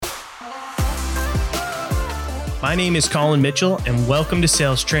My name is Colin Mitchell, and welcome to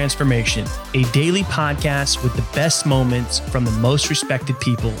Sales Transformation, a daily podcast with the best moments from the most respected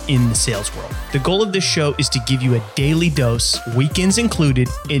people in the sales world. The goal of this show is to give you a daily dose, weekends included,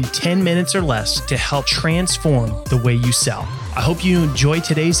 in 10 minutes or less to help transform the way you sell. I hope you enjoy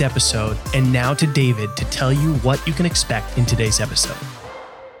today's episode, and now to David to tell you what you can expect in today's episode.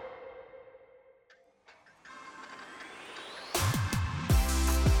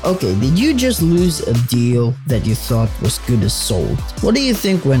 Okay, did you just lose a deal that you thought was good as sold? What do you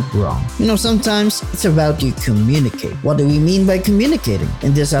think went wrong? Sometimes it's about you communicate. What do we mean by communicating?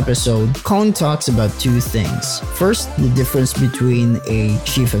 In this episode, Colin talks about two things. First, the difference between a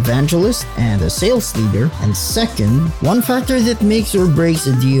chief evangelist and a sales leader. And second, one factor that makes or breaks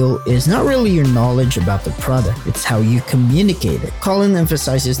a deal is not really your knowledge about the product, it's how you communicate it. Colin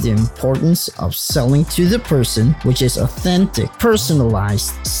emphasizes the importance of selling to the person, which is authentic,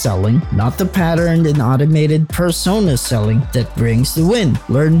 personalized selling, not the patterned and automated persona selling that brings the win.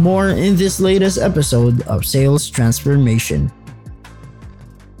 Learn more in this latest episode of Sales Transformation.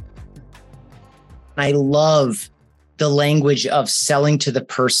 I love the language of selling to the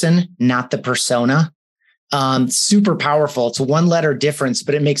person, not the persona. Super powerful. It's a one-letter difference,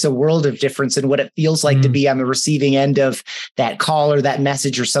 but it makes a world of difference in what it feels like to be on the receiving end of that call or that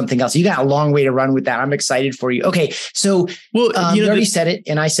message or something else. You got a long way to run with that. I'm excited for you. Okay. So you already said it,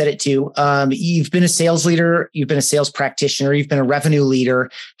 and I said it too. You've been a sales leader, you've been a sales practitioner, you've been a revenue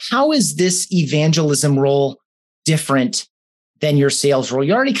leader. How is this evangelism role different than your sales role?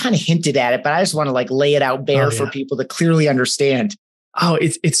 You already kind of hinted at it, but I just want to lay it out bare for people to clearly understand. Oh,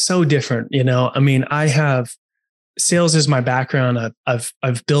 it's so different. I have sales as my background.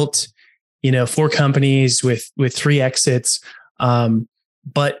 I've built, 4 companies with 3 exits.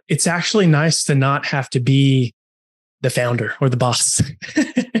 But it's actually nice to not have to be the founder or the boss,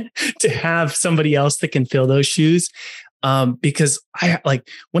 to have somebody else that can fill those shoes. Because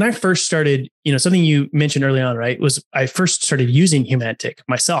when I first started, something you mentioned early on, right, was I first started using Humantic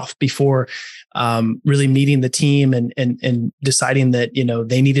myself before really meeting the team and deciding that,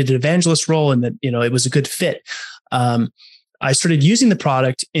 they needed an evangelist role and that, it was a good fit. I started using the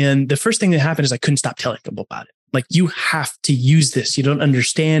product, and the first thing that happened is I couldn't stop telling people about it. You have to use this. You don't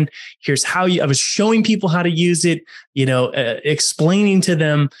understand. Here's how I was showing people how to use it, explaining to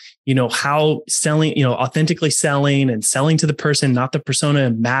them, how selling, authentically selling and selling to the person, not the persona,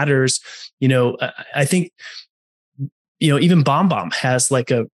 matters. I think, even BombBomb has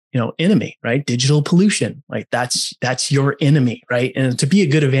a enemy, right? Digital pollution. That's your enemy, right? And to be a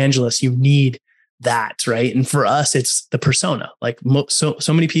good evangelist, you need that, right? And for us, it's the persona. So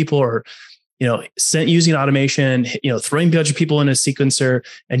many people are, using automation, throwing a bunch of people in a sequencer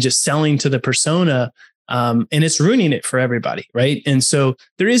and just selling to the persona. And it's ruining it for everybody, right? And so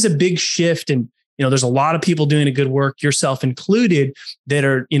there is a big shift, and there's a lot of people doing a good work, yourself included, that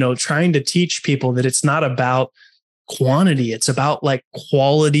are trying to teach people that it's not about quantity, it's about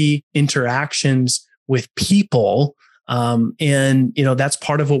quality interactions with people, and that's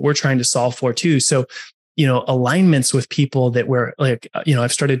part of what we're trying to solve for too. So alignments with people that we're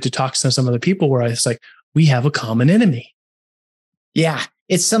I've started to talk to some other people where I was we have a common enemy. Yeah.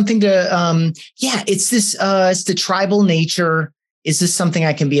 It's something to, it's this, it's the tribal nature. Is this something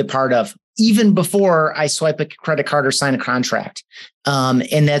I can be a part of even before I swipe a credit card or sign a contract?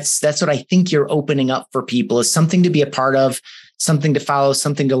 And that's what I think you're opening up for people, is something to be a part of, something to follow,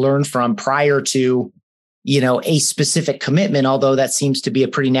 something to learn from prior to, a specific commitment, although that seems to be a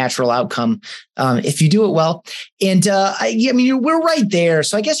pretty natural outcome if you do it well. And we're right there.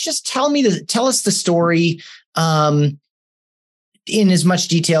 So I guess just tell us the story in as much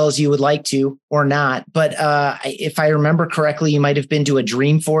detail as you would like to or not. But if I remember correctly, you might have been to a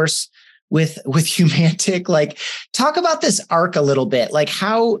Dreamforce with Humantic. Talk about this arc a little bit.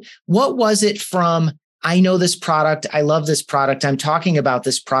 What was it from, I know this product, I love this product, I'm talking about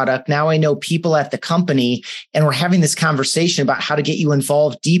this product, now I know people at the company, and we're having this conversation about how to get you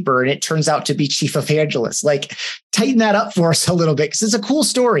involved deeper, and it turns out to be chief evangelist. Tighten that up for us a little bit, because it's a cool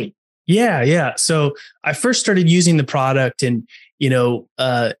story. Yeah. So I first started using the product, and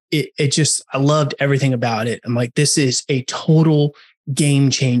it just, I loved everything about it. I'm this is a total game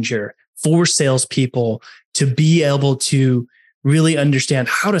changer for salespeople to be able to really understand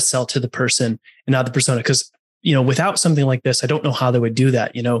how to sell to the person and not the persona. Because, without something like this, I don't know how they would do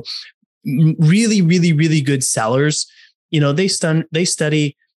that. Really, really, really good sellers, they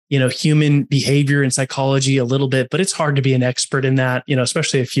study, human behavior and psychology a little bit, but it's hard to be an expert in that,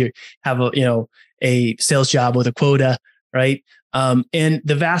 especially if you have a sales job with a quota, right? And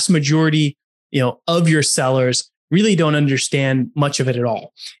the vast majority, of your sellers, really don't understand much of it at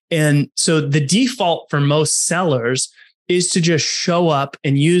all. And so the default for most sellers is to just show up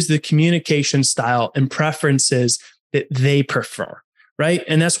and use the communication style and preferences that they prefer, right?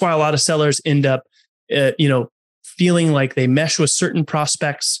 And that's why a lot of sellers end up, feeling like they mesh with certain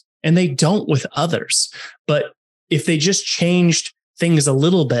prospects and they don't with others. But if they just changed things a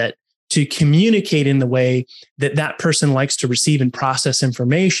little bit to communicate in the way that that person likes to receive and process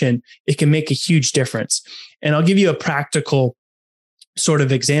information, it can make a huge difference. And I'll give you a practical sort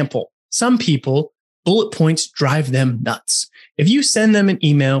of example. Some people, bullet points drive them nuts. If you send them an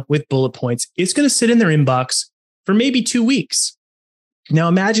email with bullet points, it's going to sit in their inbox for maybe 2 weeks. Now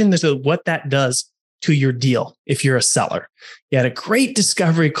imagine what that does to your deal if you're a seller. You had a great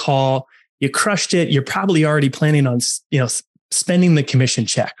discovery call, you crushed it, you're probably already planning on, spending the commission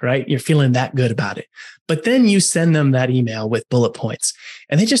check, right? You're feeling that good about it. But then you send them that email with bullet points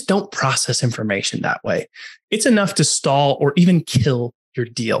and they just don't process information that way. It's enough to stall or even kill your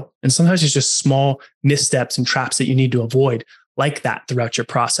deal. And sometimes it's just small missteps and traps that you need to avoid like that throughout your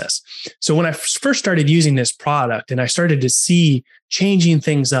process. So when I first started using this product and I started to see changing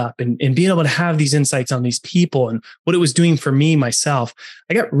things up and being able to have these insights on these people and what it was doing for me, myself,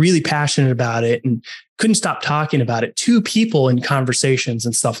 I got really passionate about it and couldn't stop talking about it to people in conversations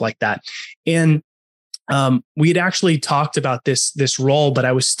and stuff like that. And we had actually talked about this role, but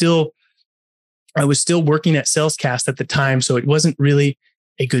I was still working at SalesCast at the time. So it wasn't really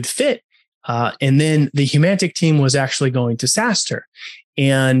a good fit. And then the Humantic team was actually going to SaaStr,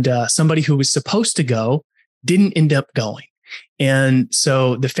 and somebody who was supposed to go didn't end up going. And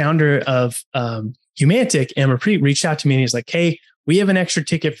so the founder of Humantic, Amarpreet, reached out to me and he's like, "Hey, we have an extra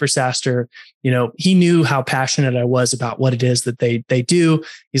ticket for SaaStr." He knew how passionate I was about what it is that they do.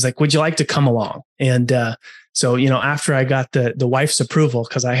 He's like, "Would you like to come along?" And so, after I got the wife's approval,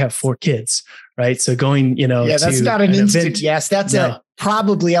 because I have 4 kids, right? So going, that's not an instant event, yes. That's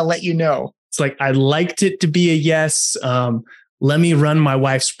probably, I'll let you know. It's like, I liked it to be a yes. Let me run my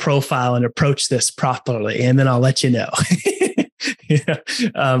wife's profile and approach this properly, and then I'll let you know.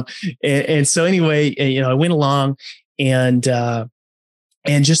 And so anyway, I went along and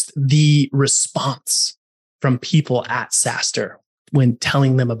just the response from people at SaaStr when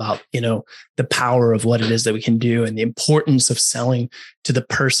telling them about, the power of what it is that we can do and the importance of selling to the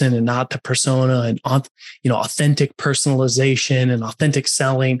person and not the persona, and, authentic personalization and authentic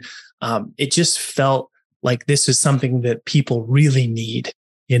selling. It just felt like this is something that people really need,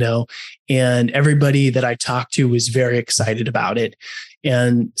 and everybody that I talked to was very excited about it.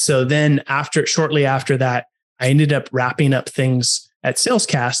 And so then shortly after that, I ended up wrapping up things at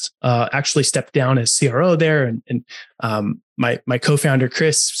SalesCast, actually stepped down as CRO there. And my co-founder,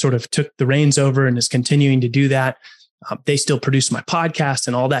 Chris, sort of took the reins over and is continuing to do that. They still produce my podcast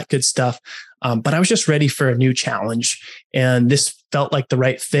and all that good stuff. But I was just ready for a new challenge. And this felt like the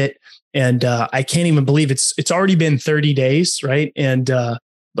right fit. And I can't even believe it's already been 30 days, right? And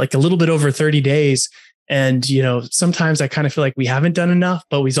like a little bit over 30 days. And, sometimes I kind of feel like we haven't done enough,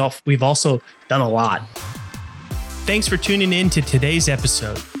 but we've also done a lot. Thanks for tuning in to today's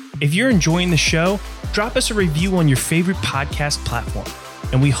episode. If you're enjoying the show, drop us a review on your favorite podcast platform.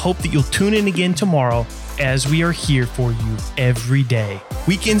 And we hope that you'll tune in again tomorrow, as we are here for you every day,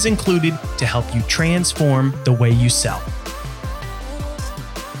 weekends included, to help you transform the way you sell.